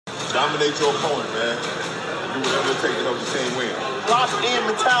Dominate your opponent, man. Do whatever it takes to help the team win. Locked in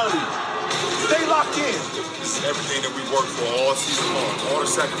mentality. Stay locked in. This is everything that we work for all season long. All the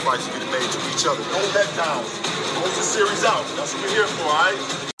sacrifices we made to each other. Don't let down. Close the series out. That's what we're here for, all right?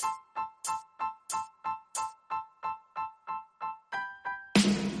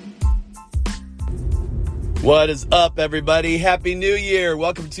 What is up, everybody? Happy New Year.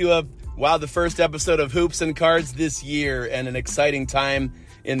 Welcome to the first episode of Hoops and Cards this year, and an exciting time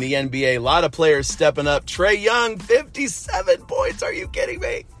in the NBA. A lot of players stepping up. Trae Young, 57 points. Are you kidding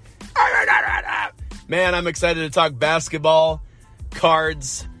me? Man, I'm excited to talk basketball,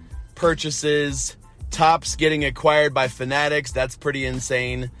 cards, purchases, Topps getting acquired by Fanatics. That's pretty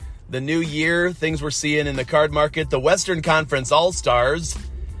insane. The new year, things we're seeing in the card market. The Western Conference All-Stars.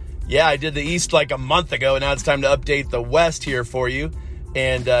 Yeah, I did the East like a month ago. Now it's time to update the West here for you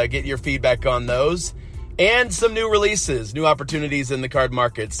and get your feedback on those. And some new releases, new opportunities in the card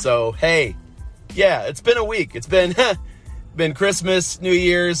market. So, hey, yeah, it's been a week. It's been Christmas, New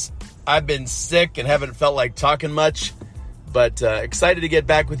Year's. I've been sick and haven't felt like talking much, but excited to get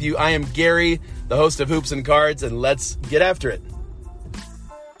back with you. I am Gary, the host of Hoops and Cards, and let's get after it.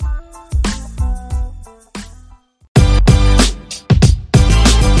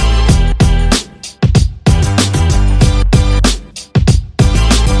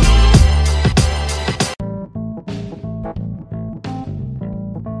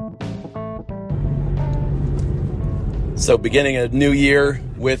 So beginning a new year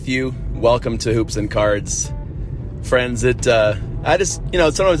with you. Welcome to Hoops and Cards. Friends,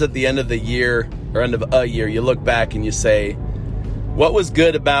 sometimes at the end of the year or end of a year, you look back and you say, what was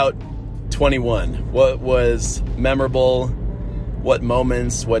good about 21? What was memorable? What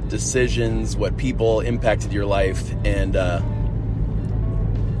moments, what decisions, what people impacted your life? And,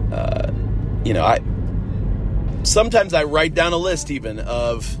 sometimes I write down a list even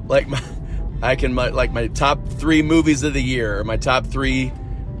of my top 3 movies of the year, or my top 3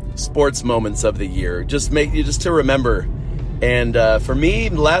 sports moments of the year, just to remember. And for me,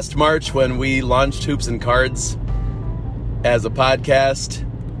 last March when we launched Hoops and Cards as a podcast,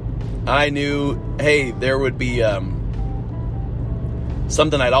 I knew, hey, there would be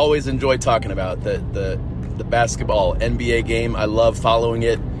something I'd always enjoyed talking about, the basketball NBA game. I love following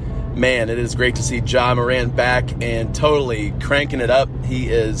it. Man, it is great to see Ja Morant back and totally cranking it up.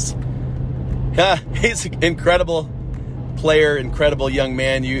 He's an incredible player, incredible young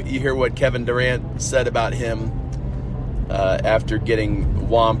man. You hear what Kevin Durant said about him after getting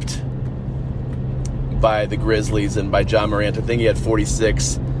whomped by the Grizzlies and by Ja Morant. I think he had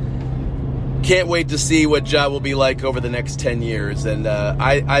 46. Can't wait to see what Ja will be like over the next 10 years. And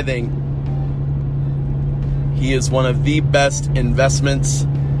I think he is one of the best investments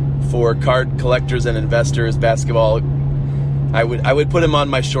for card collectors and investors. Basketball, I would put him on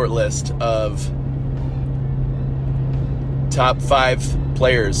my short list of top 5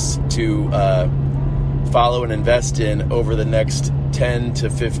 players to follow and invest in over the next 10 to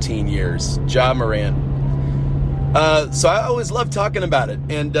 15 years. Ja Morant. So I always love talking about it,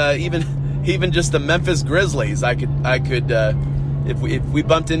 and even just the Memphis Grizzlies. I could if we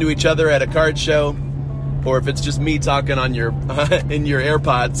bumped into each other at a card show, or if it's just me talking on your in your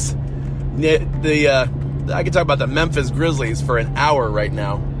AirPods, I could talk about the Memphis Grizzlies for an hour right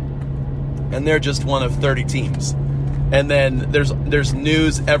now, and they're just one of 30 teams. And then there's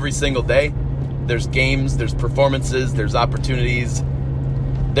news every single day. There's games, there's performances, there's opportunities.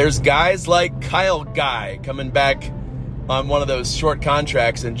 There's guys like Kyle Guy coming back on one of those short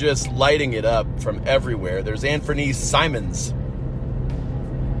contracts and just lighting it up from everywhere. There's Anthony Simons,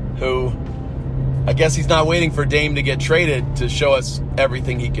 who I guess he's not waiting for Dame to get traded to show us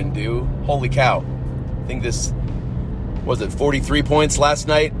everything he can do. Holy cow. I think this, was it 43 points last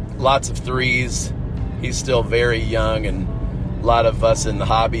night? Lots of threes. He's still very young, and a lot of us in the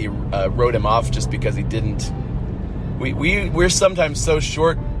hobby wrote him off just because he didn't. We're sometimes so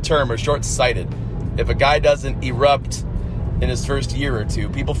short-term or short-sighted. If a guy doesn't erupt in his first year or two,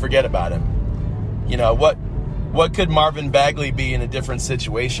 people forget about him. You know, what could Marvin Bagley be in a different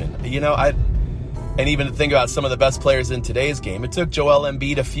situation? And even to think about some of the best players in today's game, it took Joel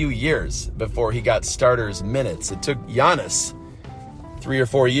Embiid a few years before he got starters minutes. It took Giannis 3 or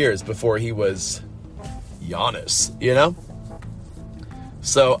 4 years before he was Giannis,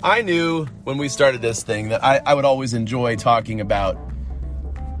 So I knew when we started this thing that I would always enjoy talking about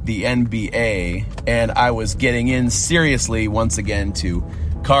the NBA, and I was getting in seriously once again to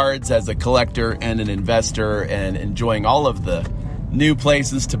cards as a collector and an investor, and enjoying all of the new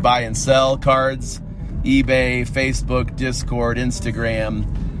places to buy and sell cards: eBay, Facebook, Discord, Instagram,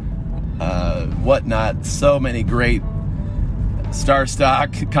 whatnot. So many great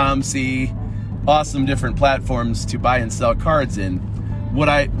StarStock, ComC, awesome different platforms to buy and sell cards in. What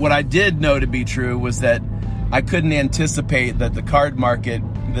I did know to be true was that I couldn't anticipate that the card market,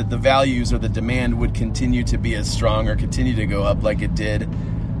 that the values or the demand would continue to be as strong or continue to go up like it did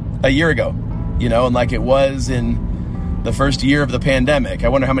a year ago, and like it was in the first year of the pandemic. I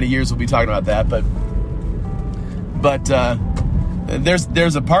wonder how many years we'll be talking about that, but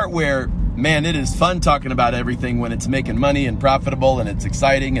there's a part where, man, it is fun talking about everything when it's making money and profitable and it's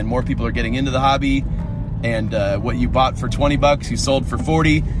exciting and more people are getting into the hobby, and what you bought for $20 you sold for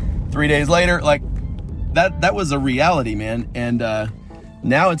 $40 3 days later. Like that was a reality, man. And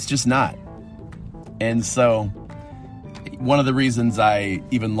now it's just not. And so one of the reasons I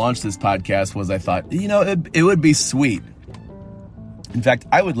even launched this podcast was I thought, it would be sweet. In fact,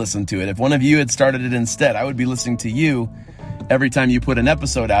 I would listen to it. If one of you had started it instead, I would be listening to you every time you put an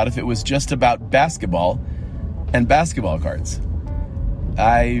episode out if it was just about basketball and basketball cards.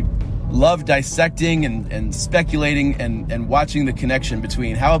 I love dissecting and speculating and watching the connection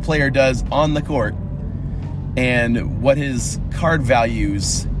between how a player does on the court and what his card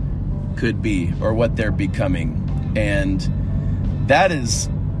values could be or what they're becoming. And that is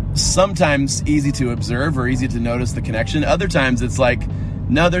sometimes easy to observe or easy to notice the connection. Other times it's like,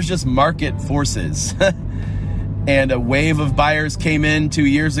 no, there's just market forces. And a wave of buyers came in 2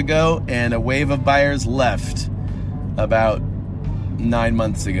 years ago and a wave of buyers left about 9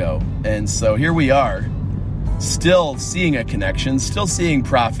 months ago. And so here we are, still seeing a connection, still seeing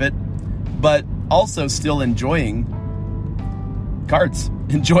profit, but also still enjoying cards,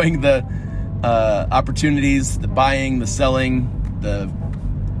 enjoying the opportunities, the buying, the selling, the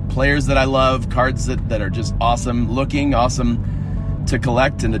players that I love, cards that are just awesome looking, awesome to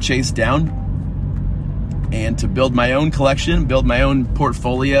collect and to chase down, and to build my own collection, build my own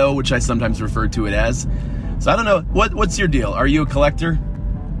portfolio, which I sometimes refer to it as. So I don't know, what's your deal? Are you a collector?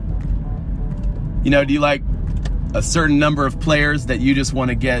 Do you like a certain number of players that you just want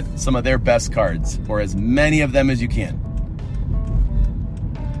to get some of their best cards, or as many of them as you can?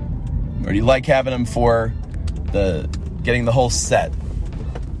 Or do you like having them for getting the whole set?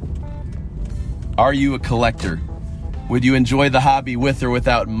 Are you a collector? Would you enjoy the hobby with or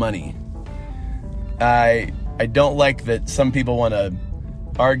without money? I don't like that some people want to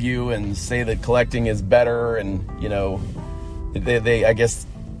argue and say that collecting is better, and I guess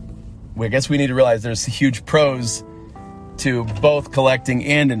we need to realize there's huge pros to both collecting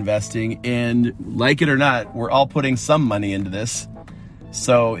and investing, and like it or not, we're all putting some money into this.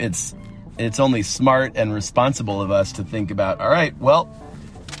 So it's only smart and responsible of us to think about, all right, well,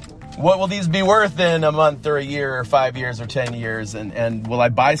 what will these be worth in a month or a year or 5 years or 10 years? And will I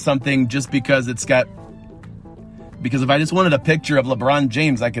buy something just because because if I just wanted a picture of LeBron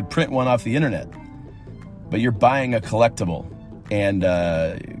James, I could print one off the internet. But you're buying a collectible, and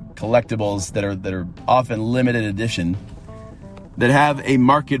collectibles that are often limited edition that have a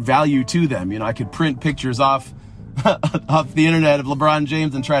market value to them. I could print pictures off the internet of LeBron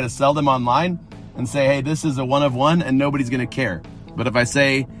James and try to sell them online and say, hey, this is a one of one, and nobody's going to care. But if I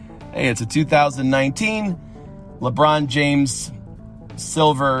say, hey, it's a 2019 LeBron James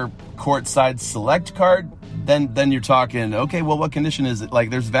silver courtside select card, then you're talking, okay, well, what condition is it? Like,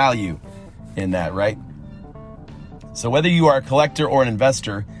 there's value in that, right? So whether you are a collector or an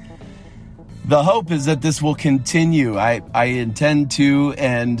investor, the hope is that this will continue. I intend to,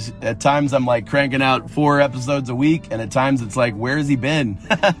 and at times I'm like cranking out 4 episodes a week, and at times it's like, where has he been?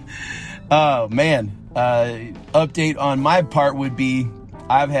 Oh, man. Update on my part would be,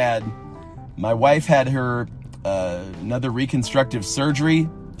 my wife had her another reconstructive surgery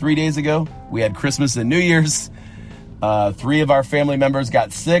 3 days ago. We had Christmas and New Year's. 3 of our family members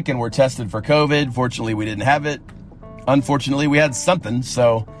got sick and were tested for COVID. Fortunately, we didn't have it. Unfortunately, we had something.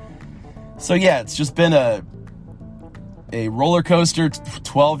 So yeah, it's just been a roller coaster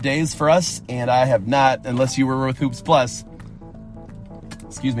 12 days for us, and I have not, unless you were with Hoops Plus.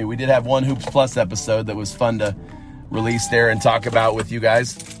 Excuse me, we did have one Hoops Plus episode that was fun to release there and talk about with you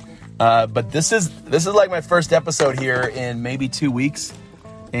guys. But this is like my first episode here in maybe 2 weeks.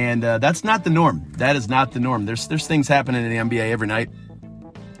 And that's not the norm. That is not the norm. There's things happening in the NBA every night.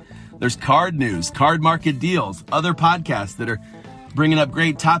 There's card news, card market deals, other podcasts that are bringing up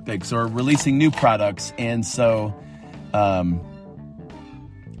great topics or releasing new products. And so, to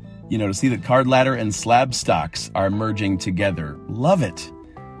see that Card Ladder and Slab Stocks are merging together. Love it.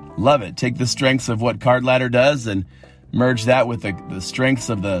 Love it. Take the strengths of what Card Ladder does and merge that with the strengths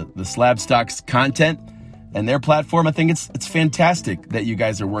of the Slab Stocks content and their platform. I think it's fantastic that you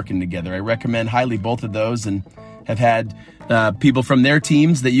guys are working together. I recommend highly both of those, and have had people from their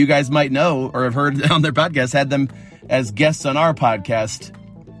teams that you guys might know or have heard on their podcast, had them as guests on our podcast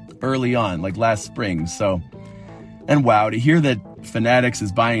early on, like last spring. So, and wow, to hear that Fanatics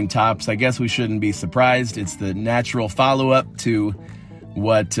is buying Topps, I guess we shouldn't be surprised. It's the natural follow-up to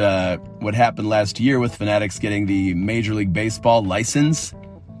what happened last year with Fanatics getting the Major League Baseball license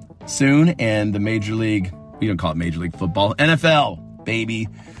soon, and the Major League, we don't call it Major League Football, NFL, baby,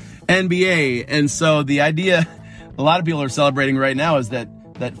 NBA. And so the idea a lot of people are celebrating right now is that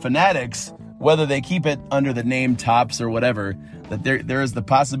Fanatics, whether they keep it under the name Topps or whatever, that there is the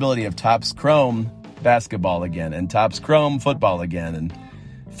possibility of Topps Chrome basketball again, and Topps Chrome football again, and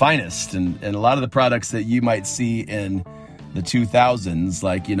Finest, and a lot of the products that you might see in the 2000s,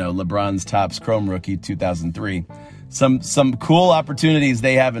 like, LeBron's Topps Chrome rookie 2003. Some cool opportunities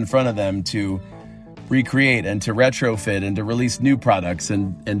they have in front of them to recreate and to retrofit and to release new products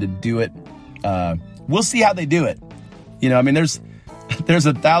and to do it. We'll see how they do it. There's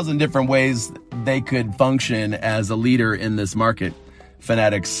 1,000 different ways they could function as a leader in this market.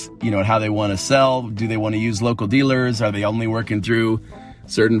 Fanatics, how they want to sell. Do they want to use local dealers? Are they only working through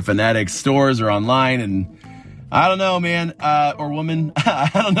certain Fanatics stores or online? And I don't know, man, or woman. I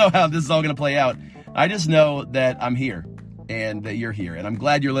don't know how this is all going to play out. I just know that I'm here and that you're here, and I'm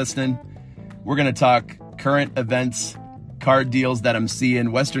glad you're listening. We're going to talk current events, card deals that I'm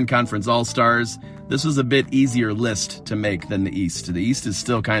seeing, Western Conference All-Stars. This was a bit easier list to make than the East. The East is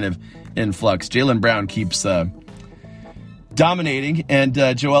still kind of in flux. Jaylen Brown keeps dominating, and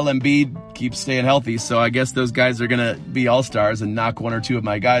Joel Embiid keeps staying healthy, so I guess those guys are going to be All-Stars and knock one or two of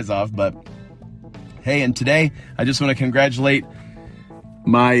my guys off. But hey, and today I just want to congratulate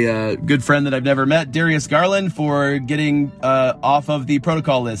my good friend that I've never met, Darius Garland, for getting off of the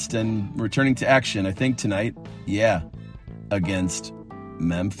protocol list and returning to action, I think tonight. Yeah, against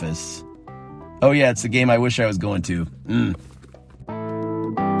Memphis. Oh yeah, it's a game I wish I was going to.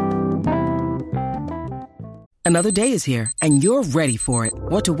 Another day is here, and you're ready for it.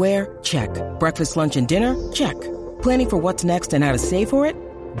 What to wear? Check. Breakfast, lunch, and dinner? Check. Planning for what's next and how to save for it?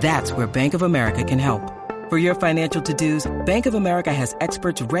 That's where Bank of America can help. For your financial to-dos, Bank of America has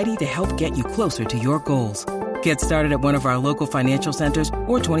experts ready to help get you closer to your goals. Get started at one of our local financial centers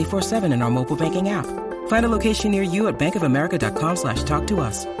or 24/7 in our mobile banking app. Find a location near you at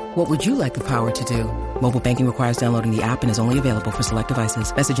bankofamerica.com/talktous. What would you like the power to do? Mobile banking requires downloading the app and is only available for select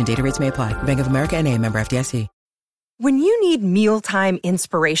devices. Message and data rates may apply. Bank of America N.A., member FDIC. When you need mealtime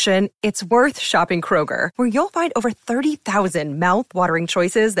inspiration, it's worth shopping Kroger, where you'll find over 30,000 mouth-watering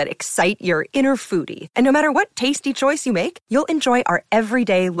choices that excite your inner foodie. And no matter what tasty choice you make, you'll enjoy our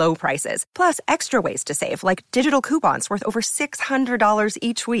everyday low prices, plus extra ways to save, like digital coupons worth over $600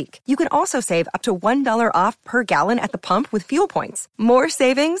 each week. You can also save up to $1 off per gallon at the pump with fuel points. More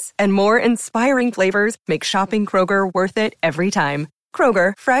savings and more inspiring flavors make shopping Kroger worth it every time.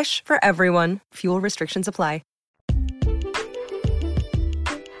 Kroger, fresh for everyone. Fuel restrictions apply.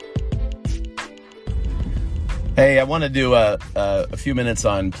 Hey, I want to do a few minutes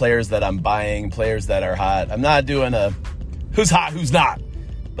on players that I'm buying, players that are hot. I'm not doing a who's hot, who's not,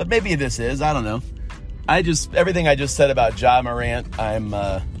 but maybe this is. I don't know. Everything I just said about Ja Morant, I'm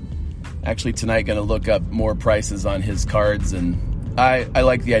actually tonight going to look up more prices on his cards, and I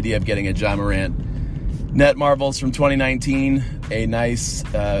like the idea of getting a Ja Morant Net Marvels from 2019, a nice,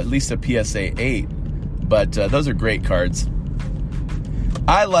 at least a PSA 8, but those are great cards.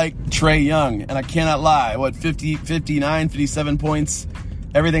 I like Trae Young, and I cannot lie. 50, 59, 57 points.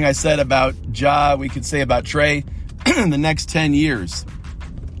 Everything I said about Ja, we could say about Trae in the next 10 years.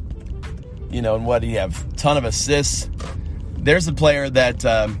 And what do you have? Ton of assists. There's a player that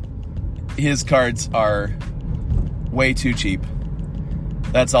his cards are way too cheap.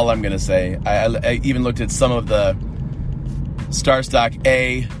 That's all I'm going to say. I even looked at some of the Star Stock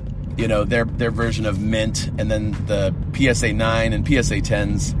A, their version of Mint, and then the PSA 9 and PSA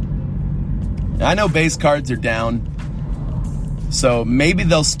 10s. Now, I know base cards are down, so maybe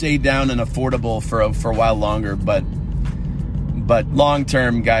they'll stay down and affordable for a while longer, but long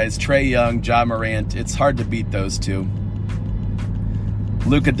term, guys, Trae Young, Ja Morant, it's hard to beat those two.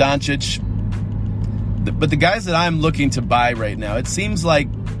 Luka Doncic. But the guys that I'm looking to buy right now, it seems like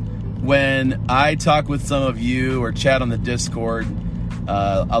when I talk with some of you or chat on the Discord,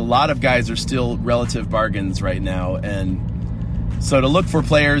 a lot of guys are still relative bargains right now. And so to look for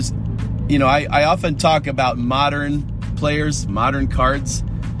players, I often talk about modern players, modern cards,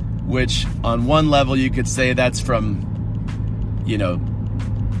 which on one level you could say that's from,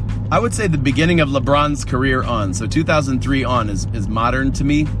 I would say the beginning of LeBron's career on. So 2003 on is modern to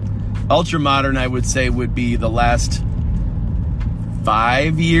me. Ultra modern, I would say, would be the last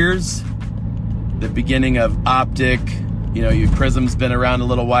 5 years. the beginning of Optic. Prism's been around a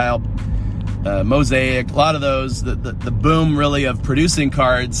little while. Mosaic, a lot of those. The boom really of producing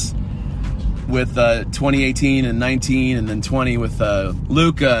cards with 2018 and 19, and then 20 with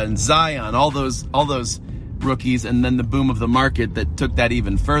Luka and Zion, all those rookies, and then the boom of the market that took that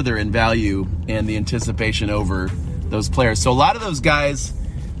even further in value and the anticipation over those players. So a lot of those guys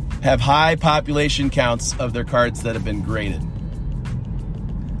have high population counts of their cards that have been graded.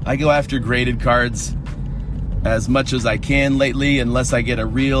 I go after graded cards as much as I can lately, unless I get a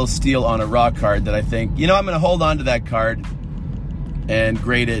real steal on a raw card that I think, I'm going to hold on to that card and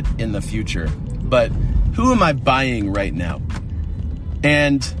grade it in the future. But who am I buying right now?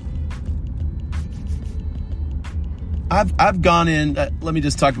 And I've gone in, let me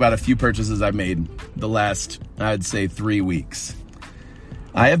just talk about a few purchases I've made the last, I'd say, 3 weeks.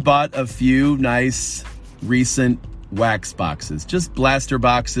 I have bought a few nice recent wax boxes, just blaster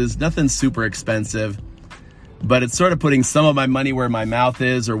boxes, nothing super expensive, but it's sort of putting some of my money where my mouth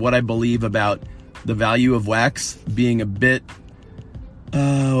is, or what I believe about the value of wax being a bit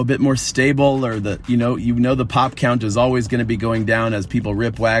more stable, or the pop count is always going to be going down as people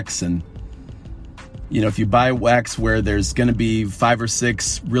rip wax. And if you buy wax where there's going to be 5 or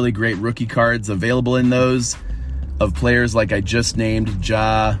 6 really great rookie cards available in those of players like I just named,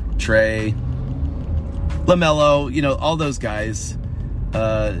 Ja, Trey, LaMelo, all those guys,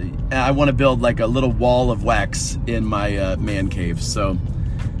 I want to build like a little wall of wax in my man cave. So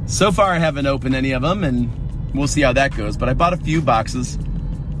far I haven't opened any of them, and we'll see how that goes. But I bought a few boxes,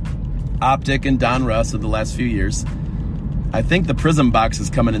 Optic and Don Russ of the last few years. I think the Prism box is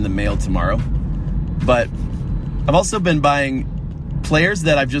coming in the mail tomorrow. But I've also been buying players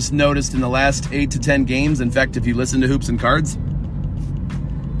that I've just noticed in the last 8 to 10 games. In fact, if you listen to Hoops and Cards,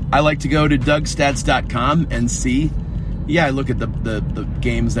 I like to go to DougStats.com and see. I look at the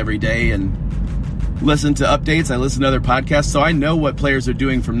games every day and listen to updates. I listen to other podcasts, so I know what players are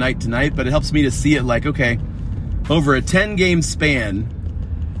doing from night to night, but it helps me to see it like, okay, over a 10-game span,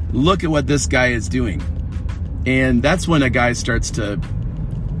 look at what this guy is doing. And that's when a guy starts to,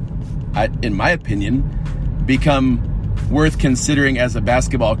 in my opinion, become worth considering as a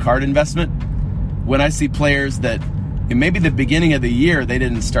basketball card investment. When I see players that in maybe the beginning of the year they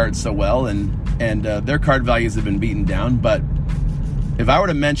didn't start so well, and their card values have been beaten down, but if I were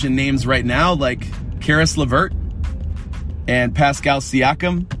to mention names right now like Caris LeVert and Pascal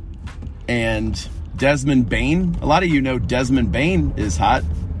Siakam and Desmond Bane, a lot of you know Desmond Bane is hot,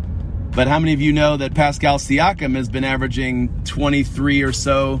 but how many of you know that Pascal Siakam has been averaging 23 or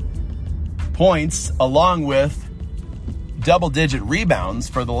so points along with double-digit rebounds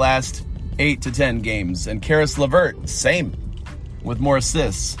for the last 8 to 10 games? And Caris LeVert, same, with more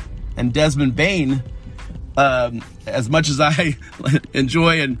assists. And Desmond Bane, as much as I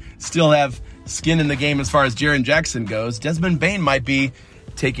enjoy and still have skin in the game as far as Jaren Jackson goes, Desmond Bane might be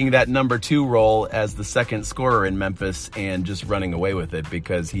taking that number 2 role as the second scorer in Memphis and just running away with it,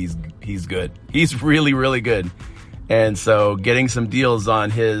 because he's good. He's really, really good. And so getting some deals on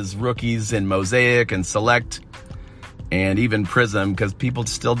his rookies in Mosaic and Select and even Prism, because people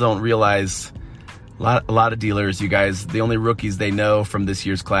still don't realize, a lot of dealers, you guys, the only rookies they know from this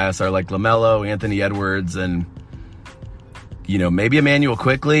year's class are like LaMelo, Anthony Edwards, and maybe Emmanuel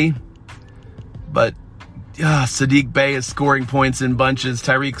Quickley, but Sadiq Bey is scoring points in bunches.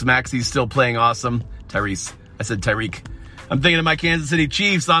 Tyrese Maxey's still playing awesome. Tyrese, I said Tyreek. I'm thinking of my Kansas City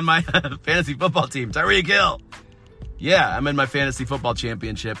Chiefs on my fantasy football team. Tyreek Hill. Yeah, I'm in my fantasy football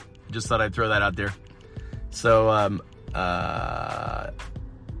championship. Just thought I'd throw that out there. So,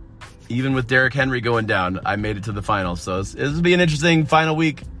 even with Derrick Henry going down, I made it to the final. So this will be an interesting final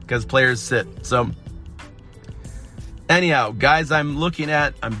week because players sit. So anyhow, guys, I'm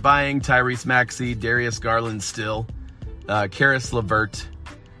buying Tyrese Maxey, Darius Garland still, Caris LeVert,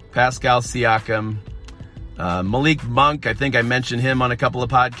 Pascal Siakam, Malik Monk. I think I mentioned him on a couple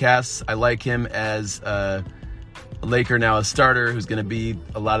of podcasts. I like him as a Laker, now a starter, who's going to be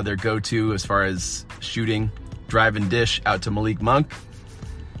a lot of their go-to as far as shooting, drive and dish out to Malik Monk.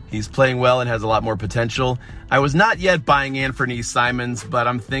 He's playing well and has a lot more potential. I was not yet buying Anthony Simons, but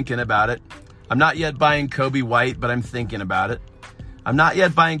I'm thinking about it. I'm not yet buying Kobe White, but I'm thinking about it. I'm not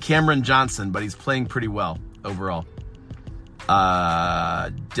yet buying Cameron Johnson, but he's playing pretty well overall.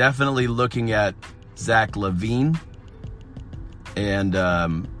 Definitely looking at Zach LaVine. And,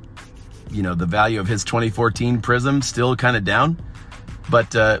 the value of his 2014 Prism still kind of down.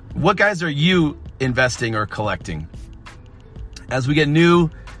 But what guys are you investing or collecting? As we get new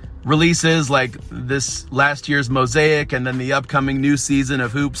releases like this last year's Mosaic and then the upcoming new season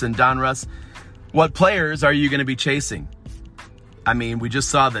of Hoops and Donruss, what players are you going to be chasing? I mean, we just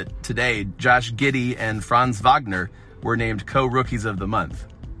saw that today Josh Giddey and Franz Wagner were named co-rookies of the month.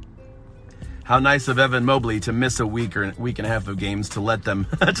 How nice of Evan Mobley to miss a week and a half of games to let them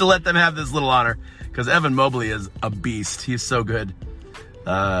have this little honor, because Evan Mobley is a beast. He's so good.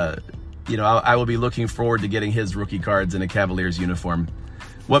 I will be looking forward to getting his rookie cards in a Cavaliers uniform.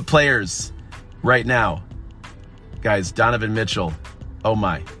 What players right now? Guys, Donovan Mitchell. Oh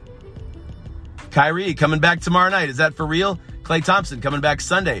my. Kyrie coming back tomorrow night. Is that for real? Klay Thompson coming back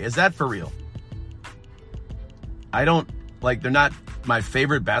Sunday. Is that for real? They're not my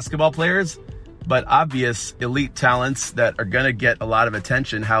favorite basketball players, but obvious elite talents that are going to get a lot of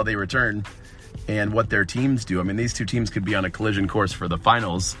attention how they return and what their teams do. I mean, these two teams could be on a collision course for the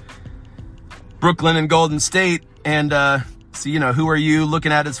finals. Brooklyn and Golden State. And who are you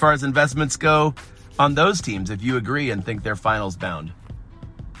looking at as far as investments go on those teams, if you agree and think they're finals bound?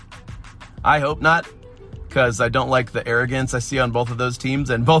 I hope not, because I don't like the arrogance I see on both of those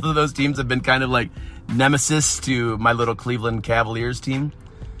teams. And both of those teams have been kind of like nemesis to my little Cleveland Cavaliers team.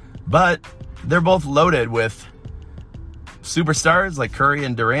 But they're both loaded with superstars like Curry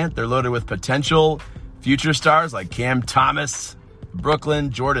and Durant. They're loaded with potential future stars like Cam Thomas, Brooklyn,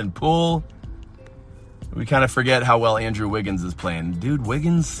 Jordan Poole. We kind of forget how well Andrew Wiggins is playing. Dude,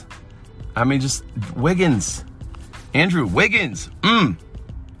 Wiggins. I mean, just Wiggins. Andrew Wiggins.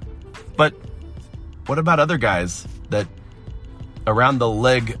 But what about other guys that around the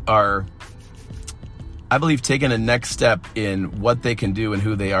league are, I believe, taking a next step in what they can do and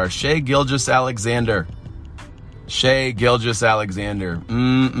who they are? Shai Gilgeous-Alexander. From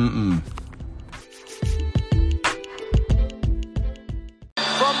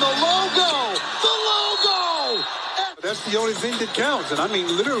the logo. That's the only thing that counts. And I mean,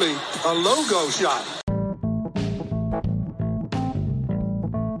 literally, a logo shot.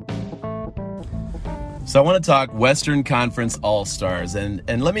 So I want to talk Western Conference All-Stars.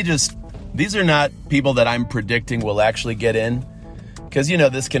 And let me just, these are not people that I'm predicting will actually get in. Because,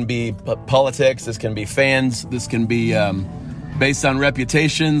 this can be politics, this can be fans, this can be based on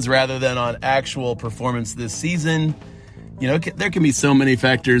reputations rather than on actual performance this season. There can be so many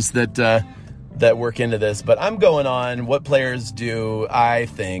factors that work into this. But I'm going on what players do, I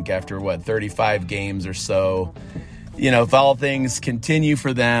think, after, 35 games or so. If all things continue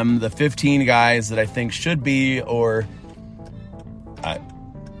for them, the 15 guys that I think should be, or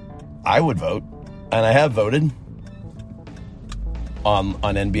I would vote, and I have voted on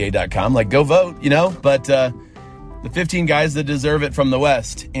NBA.com. Go vote, but the 15 guys that deserve it from the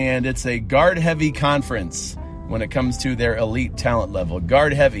West. And it's a guard-heavy conference when it comes to their elite talent level.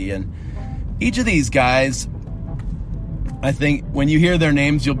 Guard-heavy. And each of these guys, I think when you hear their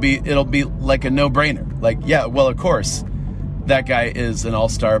names, it'll be like a no-brainer. Of course, that guy is an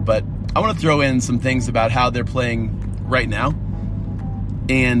all-star, but I want to throw in some things about how they're playing right now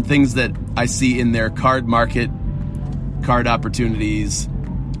and things that I see in their card market, card opportunities,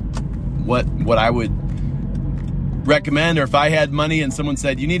 what I would recommend, or if I had money and someone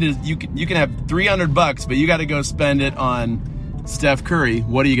said you can have $300, but you got to go spend it on Steph Curry,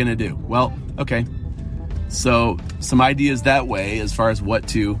 what are you going to do? Well, okay. So some ideas that way as far as what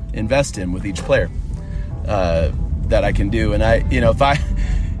to invest in with each player that I can do. And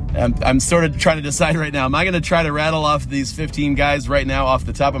I'm sort of trying to decide right now, am I going to try to rattle off these 15 guys right now off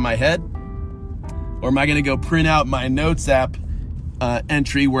the top of my head? Or am I going to go print out my notes app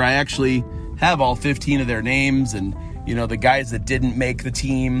entry where I actually have all 15 of their names and, the guys that didn't make the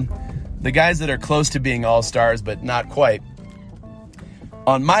team, the guys that are close to being all-stars but not quite.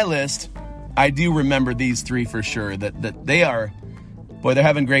 On my list, I do remember these three for sure, that they are, they're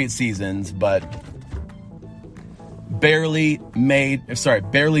having great seasons, but barely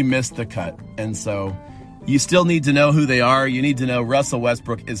missed the cut. And so you still need to know who they are. You need to know Russell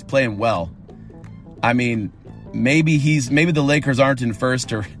Westbrook is playing well. I mean, maybe the Lakers aren't in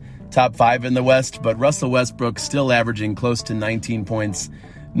first or top 5 in the West, but Russell Westbrook still averaging close to 19 points,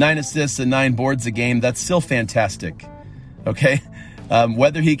 9 assists and 9 boards a game. That's still fantastic. Okay.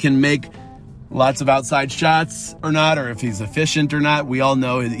 Whether he can make lots of outside shots or not, or if he's efficient or not, we all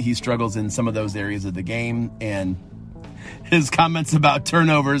know he struggles in some of those areas of the game. And his comments about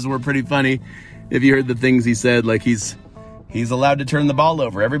turnovers were pretty funny. If you heard the things he said, he's allowed to turn the ball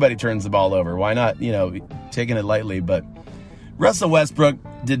over. Everybody turns the ball over. Why not, taking it lightly? But Russell Westbrook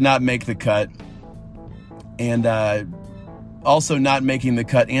did not make the cut. And also not making the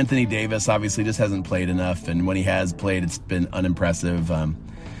cut, Anthony Davis obviously just hasn't played enough. And when he has played, it's been unimpressive.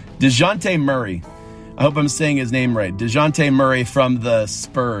 DeJounte Murray. I hope I'm saying his name right. DeJounte Murray from the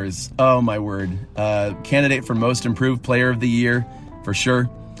Spurs. Oh, my word. Candidate for most improved player of the year, for sure.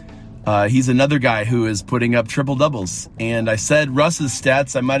 He's another guy who is putting up triple doubles. And I said Russ's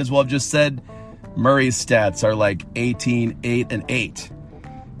stats. I might as well have just said Murray's stats are like 18, 8, and 8.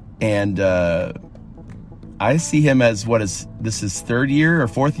 And I see him as this is third year or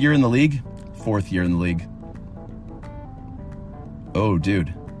fourth year in the league? Fourth year in the league. Oh,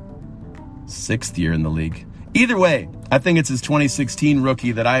 dude. Sixth year in the league. Either way, I think it's his 2016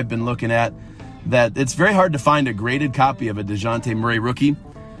 rookie that I've been looking at. That it's very hard to find a graded copy of a DeJounte Murray rookie,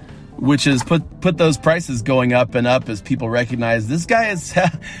 which has put those prices going up and up as people recognize this guy is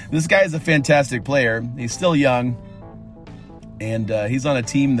a fantastic player. He's still young, and he's on a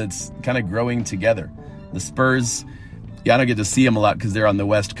team that's kind of growing together. The Spurs, I don't get to see them a lot because they're on the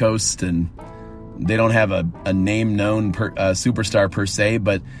West Coast and they don't have a name-known superstar per se,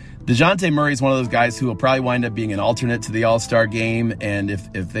 but DeJounte Murray is one of those guys who will probably wind up being an alternate to the All-Star game, and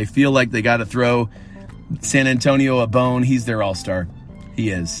if they feel like they got to throw San Antonio a bone, he's their All-Star. He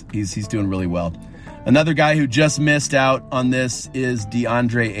is. He's doing really well. Another guy who just missed out on this is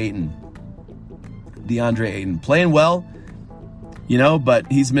DeAndre Ayton. DeAndre Ayton playing well,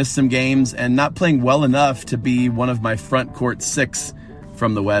 but he's missed some games and not playing well enough to be one of my front court 6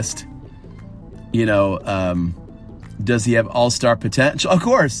 from the West. Does he have all-star potential? Of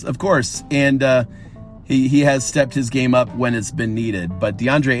course. And he has stepped his game up when it's been needed. But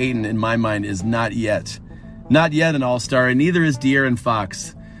DeAndre Ayton, in my mind, is not yet an all-star, and neither is De'Aaron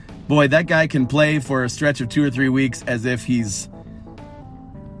Fox. Boy, that guy can play for a stretch of 2 or 3 weeks as if he's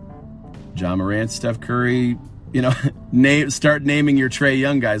Ja Morant, Steph Curry. Start naming your Trae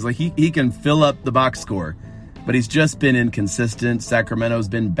Young guys. Like he can fill up the box score, but he's just been inconsistent. Sacramento's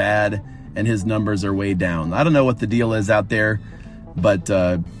been bad, and his numbers are way down. I don't know what the deal is out there, but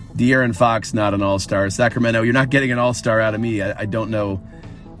De'Aaron Fox, not an all-star. Sacramento, you're not getting an all-star out of me. I don't know.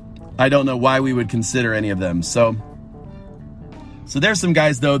 I don't know why we would consider any of them. So there's some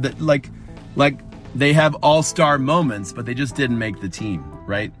guys though that like they have all-star moments, but they just didn't make the team,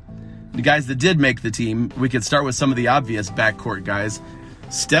 right? The guys that did make the team, we could start with some of the obvious backcourt guys.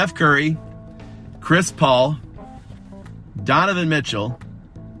 Steph Curry, Chris Paul, Donovan Mitchell,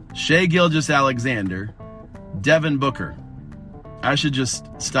 Shai Gilgeous-Alexander, Devin Booker. I should just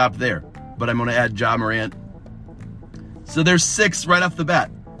stop there, but I'm going to add Ja Morant. So there's 6 right off the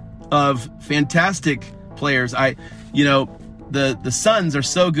bat of fantastic players. The Suns are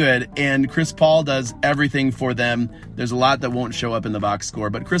so good, and Chris Paul does everything for them. There's a lot that won't show up in the box score,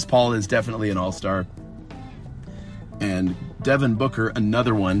 but Chris Paul is definitely an all-star. And Devin Booker,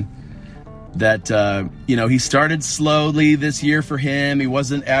 another one that, he started slowly this year for him. He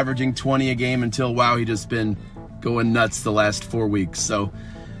wasn't averaging 20 a game until, he just been going nuts the last 4 weeks. So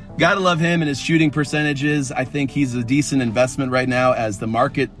gotta love him and his shooting percentages. I think he's a decent investment right now as the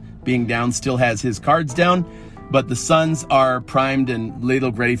market being down still has his cards down. But the Suns are primed and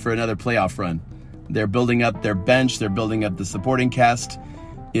ladled ready for another playoff run. They're building up their bench. They're building up the supporting cast.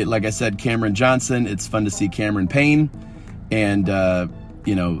 Like I said, Cameron Johnson. It's fun to see Cameron Payne. And,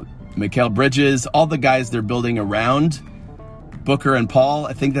 Mikal Bridges. All the guys they're building around Booker and Paul.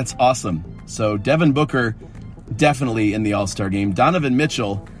 I think that's awesome. So Devin Booker, definitely in the All-Star game. Donovan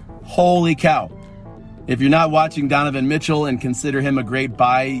Mitchell, holy cow. If you're not watching Donovan Mitchell and consider him a great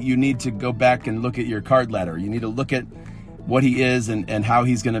buy, you need to go back and look at your card ladder. You need to look at what he is and how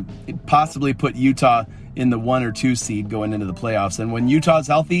he's going to possibly put Utah in the 1 or 2 seed going into the playoffs. And when Utah's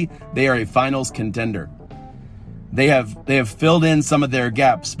healthy, they are a finals contender. They have filled in some of their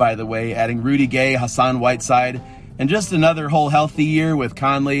gaps, by the way, adding Rudy Gay, Hassan Whiteside, and just another whole healthy year with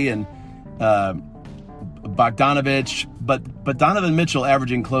Conley and Bogdanovich. But Donovan Mitchell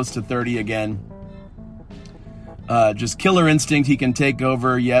averaging close to 30 again. Just killer instinct. He can take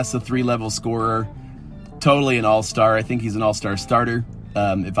over. Yes, a 3-level scorer. Totally an all-star. I think he's an all-star starter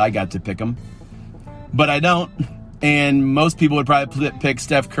if I got to pick him. But I don't. And most people would probably pick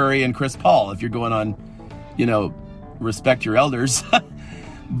Steph Curry and Chris Paul if you're going on, respect your elders.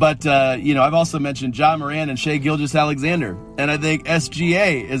 But, I've also mentioned Ja Morant and Shai Gilgeous-Alexander. And I think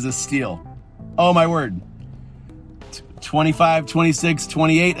SGA is a steal. Oh, my word. 25, 26,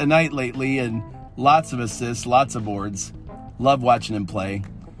 28 a night lately, and lots of assists, lots of boards. Love watching him play.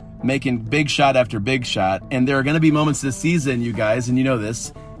 Making big shot after big shot. And there are going to be moments this season, you guys, and you know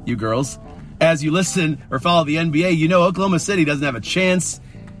this, you girls, as you listen or follow the NBA, Oklahoma City doesn't have a chance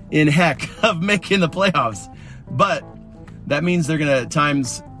in heck of making the playoffs. But that means they're going to at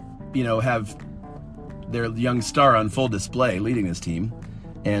times, have their young star on full display leading this team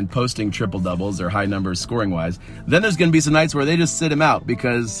and posting triple doubles or high numbers scoring wise. Then there's going to be some nights where they just sit him out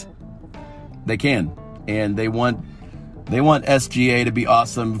because they can, and they want SGA to be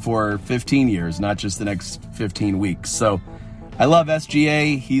awesome for 15 years, not just the next 15 weeks. So I love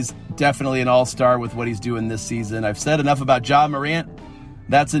SGA. He's definitely an all-star with what he's doing this season. I've said enough about Ja Morant.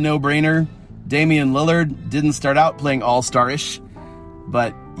 That's a no-brainer. Damian Lillard didn't start out playing all-star-ish,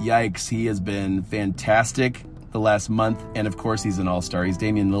 but yikes, he has been fantastic the last month, and of course he's an all-star. He's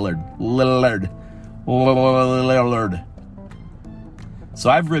Damian Lillard. So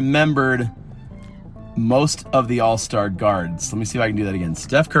I've remembered most of the all-star guards. Let me see if I can do that again.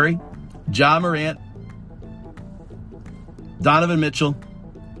 Steph Curry, Ja Morant, Donovan Mitchell,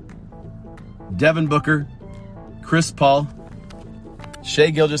 Devin Booker, Chris Paul,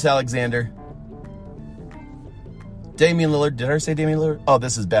 Shai Gilgeous-Alexander, Damian Lillard. Did I say Damian Lillard? Oh,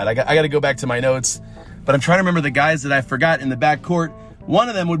 this is bad. I got to go back to my notes. But I'm trying to remember the guys that I forgot in the backcourt. One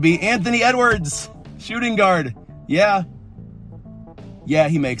of them would be Anthony Edwards, shooting guard. Yeah,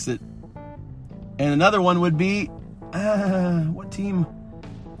 he makes it. And another one would be, what team?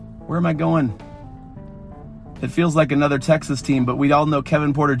 Where am I going? It feels like another Texas team, but we all know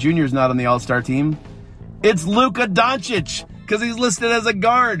Kevin Porter Jr. is not on the All-Star team. It's Luka Doncic, because he's listed as a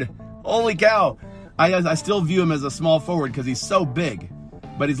guard. Holy cow. I still view him as a small forward because he's so big.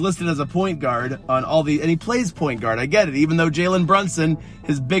 But he's listed as a point guard on all the, and he plays point guard. I get it. Even though Jalen Brunson,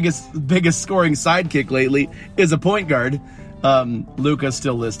 his biggest scoring sidekick lately, is a point guard, Luka's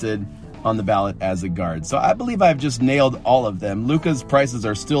still listed on the ballot as a guard. So I believe I've just nailed all of them. Luka's prices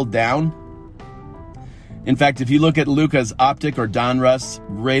are still down. In fact, if you look at Luka's Optic or Donruss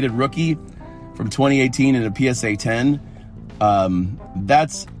rated rookie from 2018 in a PSA 10,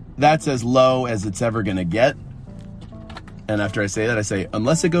 that's as low as it's ever going to get. And after I say that, I say,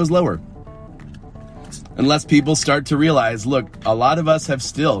 unless it goes lower. Unless people start to realize, look, a lot of us have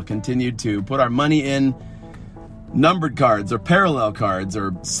still continued to put our money in numbered cards or parallel cards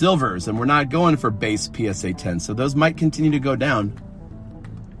or silvers, and we're not going for base PSA 10. So those might continue to go down.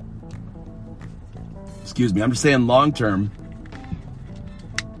 Excuse me, I'm just saying long term.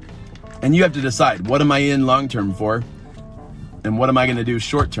 And you have to decide, what am I in long term for? And what am I going to do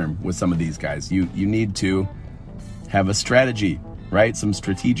short term with some of these guys? You need to have a strategy, right? Some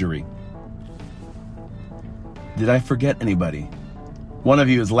strategery. Did I forget anybody? One of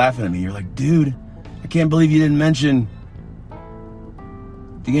you is laughing at me. You're like, dude, I can't believe you didn't mention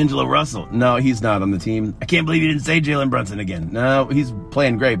D'Angelo Russell. No, he's not on the team. I can't believe you didn't say Jalen Brunson again. No, he's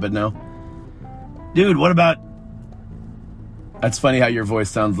playing great, but no. Dude, what about... That's funny how your voice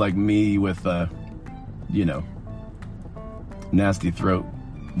sounds like me with, nasty throat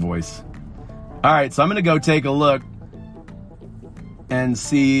voice. All right, so I'm going to go take a look and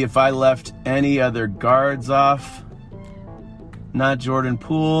see if I left any other guards off. Not Jordan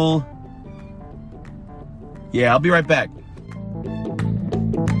Poole. Yeah, I'll be right back.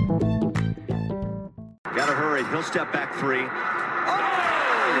 Gotta hurry. He'll step back three. Oh,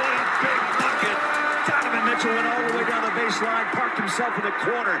 what a big bucket. Donovan Mitchell went all the way down the baseline, parked himself in the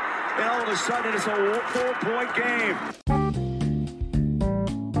corner, and all of a sudden it's a 4-point game.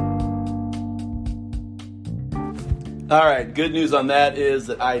 All right, good news on that is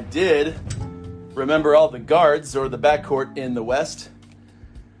that I did remember all the guards or the backcourt in the West.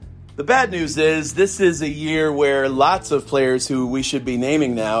 The bad news is this is a year where lots of players who we should be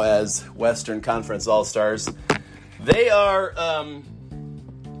naming now as Western Conference All-Stars, they are,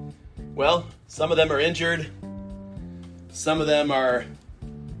 some of them are injured. Some of them are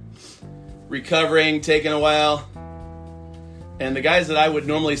recovering, taking a while. And the guys that I would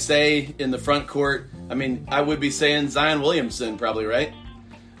normally say in the front court, I would be saying Zion Williamson probably, right?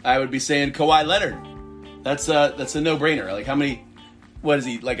 I would be saying Kawhi Leonard. That's a no-brainer. Like how many, what is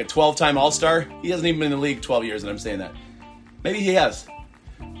he, like a 12-time All-Star? He hasn't even been in the league 12 years and I'm saying that. Maybe he has.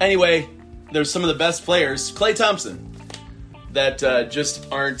 Anyway, there's some of the best players, Klay Thompson, that just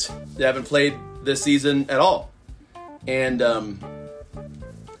they haven't played this season at all. And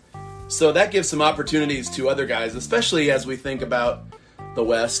so that gives some opportunities to other guys, especially as we think about the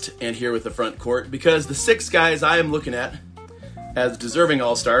West and here with the front court, because the 6 guys I am looking at as deserving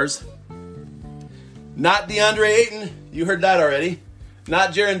All-Stars, not DeAndre Ayton, you heard that already,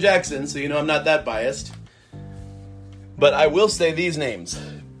 not Jaren Jackson, so you know I'm not that biased, but I will say these names.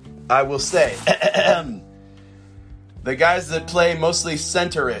 I will say the guys that play mostly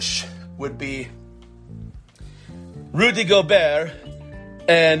center-ish would be Rudy Gobert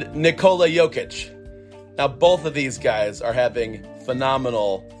and Nikola Jokic. Now, both of these guys are having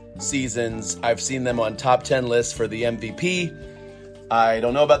phenomenal seasons. I've seen them on top 10 lists for the MVP. I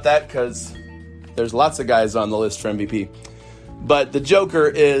don't know about that because there's lots of guys on the list for MVP. But the Joker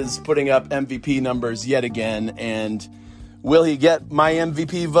is putting up MVP numbers yet again. And will he get my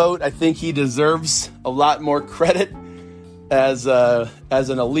MVP vote? I think he deserves a lot more credit as an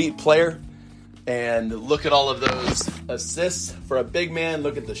elite player. And look at all of those assists for a big man.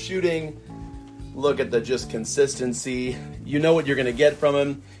 Look at the shooting. Look at the just consistency. You know what you're going to get from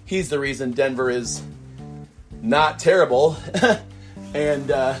him. He's the reason Denver is not terrible.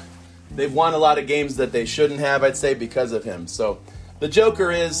 And they've won a lot of games that they shouldn't have, I'd say, because of him. So the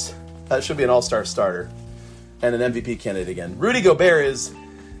Joker should be an all-star starter and an MVP candidate again. Rudy Gobert is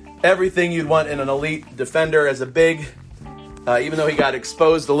everything you'd want in an elite defender as a big. Even though he got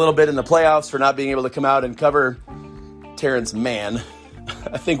exposed a little bit in the playoffs for not being able to come out and cover Terrence Mann.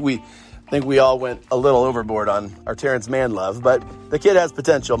 I think we all went a little overboard on our Terrence Mann love, but the kid has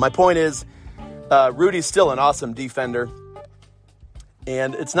potential. My point is, Rudy's still an awesome defender.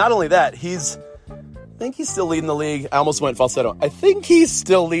 And it's not only that, I think he's still leading the league. I almost went falsetto. I think he's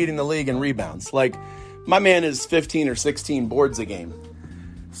still leading the league in rebounds. Like, my man is 15 or 16 boards a game.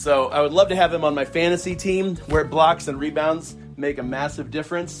 So I would love to have him on my fantasy team where blocks and rebounds make a massive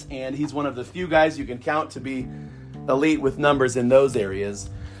difference. And he's one of the few guys you can count to be elite with numbers in those areas.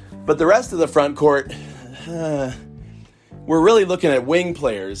 But the rest of the front court, we're really looking at wing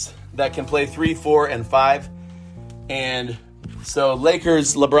players that can play 3, 4, and 5. And so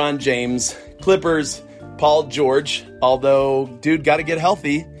Lakers, LeBron James, Clippers, Paul George, although dude got to get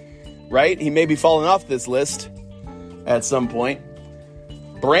healthy, right? He may be falling off this list at some point.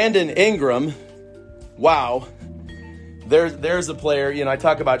 Brandon Ingram, wow. There's a player, I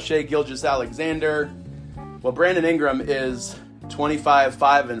talk about Shai Gilgeous-Alexander. Well, Brandon Ingram is 25,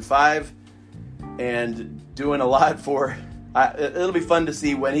 5, and 5 and doing a lot for, it'll be fun to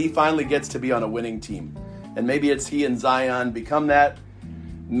see when he finally gets to be on a winning team. And maybe it's he and Zion become that.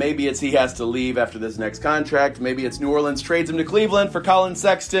 Maybe it's he has to leave after this next contract. Maybe it's New Orleans trades him to Cleveland for Colin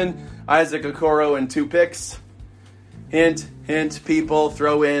Sexton, Isaac Okoro, and 2 picks. Hint, people,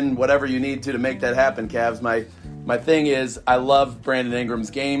 throw in whatever you need to make that happen, Cavs. My thing is, I love Brandon Ingram's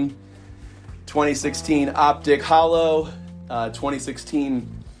game. 2016 Optic Hollow,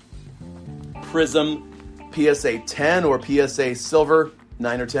 2016 Prism, PSA 10 or PSA Silver,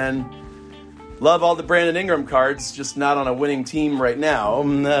 9 or 10. Love all the Brandon Ingram cards, just not on a winning team right now,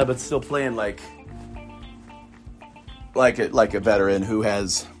 but still playing like a veteran who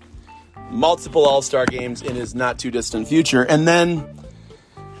has multiple All-Star games in his not too distant future. And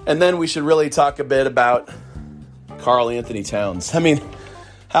then we should really talk a bit about Karl Anthony Towns. I mean,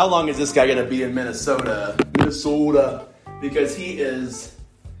 how long is this guy going to be in Minnesota? Because he is,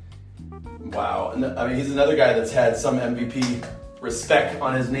 wow. I mean, he's another guy that's had some MVP respect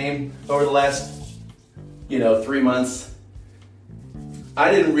on his name over the last, 3 months.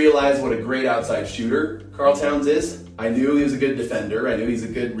 I didn't realize what a great outside shooter Karl Towns is. I knew he was a good defender. I knew he's a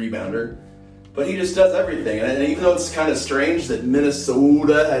good rebounder. But he just does everything. And even though it's kind of strange that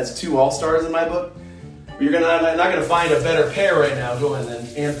Minnesota has 2 All-Stars in my book, you're not going to find a better pair right now going than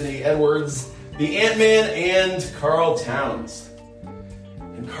Anthony Edwards, the Ant-Man, and Karl Towns.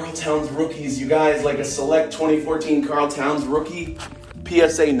 And Karl Towns rookies, you guys, like a select 2014 Karl Towns rookie,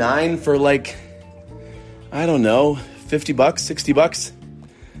 PSA 9 for I don't know, $50, $60.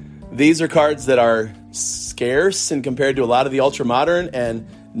 These are cards that are scarce and compared to a lot of the ultra modern and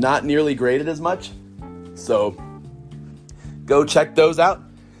not nearly graded as much. So go check those out.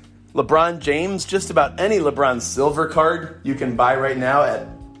 LeBron James, just about any LeBron silver card you can buy right now at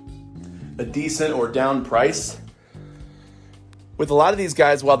a decent or down price. With a lot of these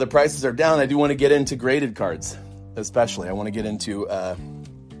guys, while the prices are down, I do want to get into graded cards, especially. I want to get into,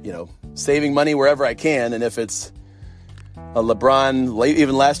 saving money wherever I can. And if it's a LeBron,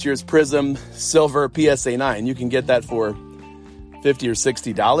 even last year's Prism Silver PSA 9, you can get that for $50 or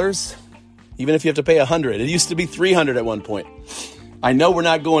 $60, even if you have to pay $100. It used to be $300 at one point. I know we're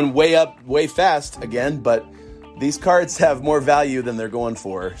not going way up, way fast again, but these cards have more value than they're going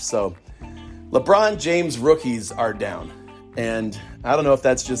for. So LeBron James rookies are down. And I don't know if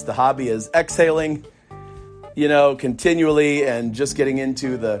that's just the hobby is exhaling, continually and just getting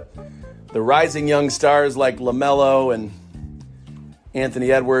into the rising young stars like LaMelo and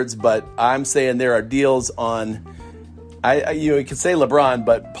Anthony Edwards. But I'm saying there are deals on, you could say LeBron,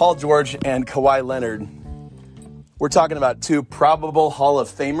 but Paul George and Kawhi Leonard. We're talking about 2 probable Hall of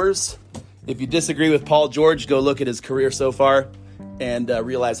Famers. If you disagree with Paul George, go look at his career so far and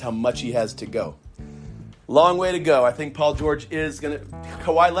realize how much he has to go. Long way to go. I think Paul George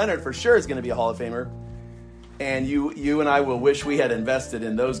Kawhi Leonard for sure is going to be a Hall of Famer. And you and I will wish we had invested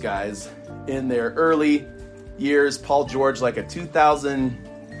in those guys in their early years. Paul George, like a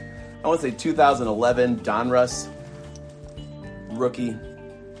 2011 Donruss rookie.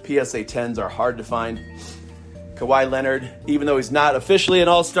 PSA 10s are hard to find. Kawhi Leonard, even though he's not officially an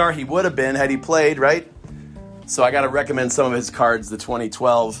all-star, he would have been had he played, right? So I got to recommend some of his cards, the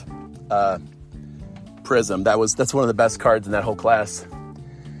 2012 Prism. That's one of the best cards in that whole class.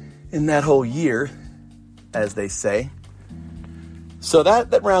 In that whole year, as they say. So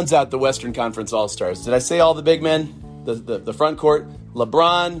that rounds out the Western Conference All-Stars. Did I say all the big men? The front court?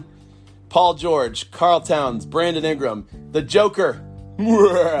 LeBron, Paul George, Karl Towns, Brandon Ingram, the Joker,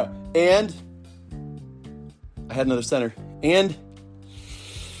 and I had another center. And,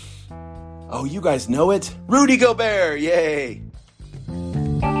 oh, you guys know it, Rudy Gobert, yay!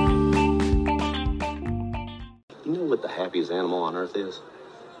 You know what the happiest animal on earth is?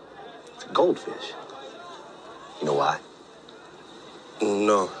 It's a goldfish. You know why?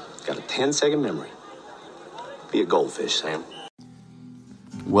 No. Got a 10-second memory. Be a goldfish, Sam.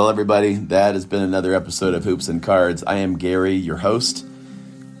 Well, everybody, that has been another episode of Hoops and Cards. I am Gary, your host.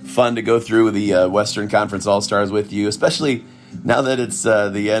 Fun to go through the Western Conference All-Stars with you, especially now that it's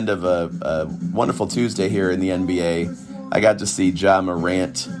the end of a wonderful Tuesday here in the NBA. I got to see Ja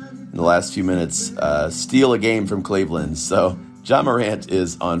Morant in the last few minutes steal a game from Cleveland. So Ja Morant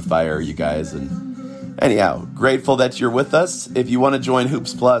is on fire, you guys. And anyhow, grateful that you're with us. If you want to join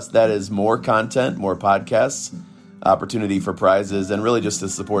Hoops Plus, that is more content, more podcasts, opportunity for prizes, and really just to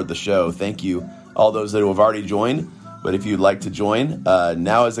support the show. Thank you, all those that have already joined. But if you'd like to join,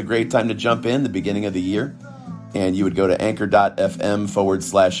 now is a great time to jump in, the beginning of the year. And you would go to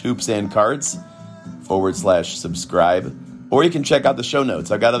anchor.fm/hoopsandcards/subscribe. Or you can check out the show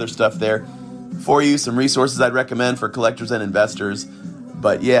notes. I've got other stuff there for you, some resources I'd recommend for collectors and investors.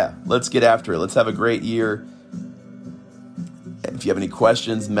 But yeah, let's get after it. Let's have a great year. If you have any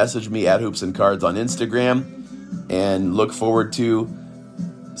questions, message me at Hoops and Cards on Instagram. And look forward to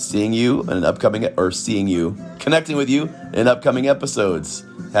connecting with you in upcoming episodes.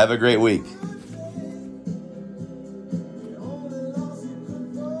 Have a great week.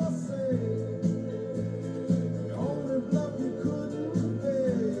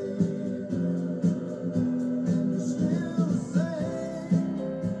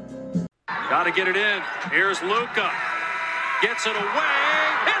 Got to get it in. Here's Luka. Gets it away.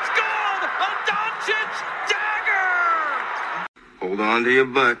 It's good! A Doncic dagger! Hold on to your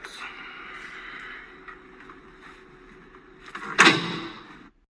butts.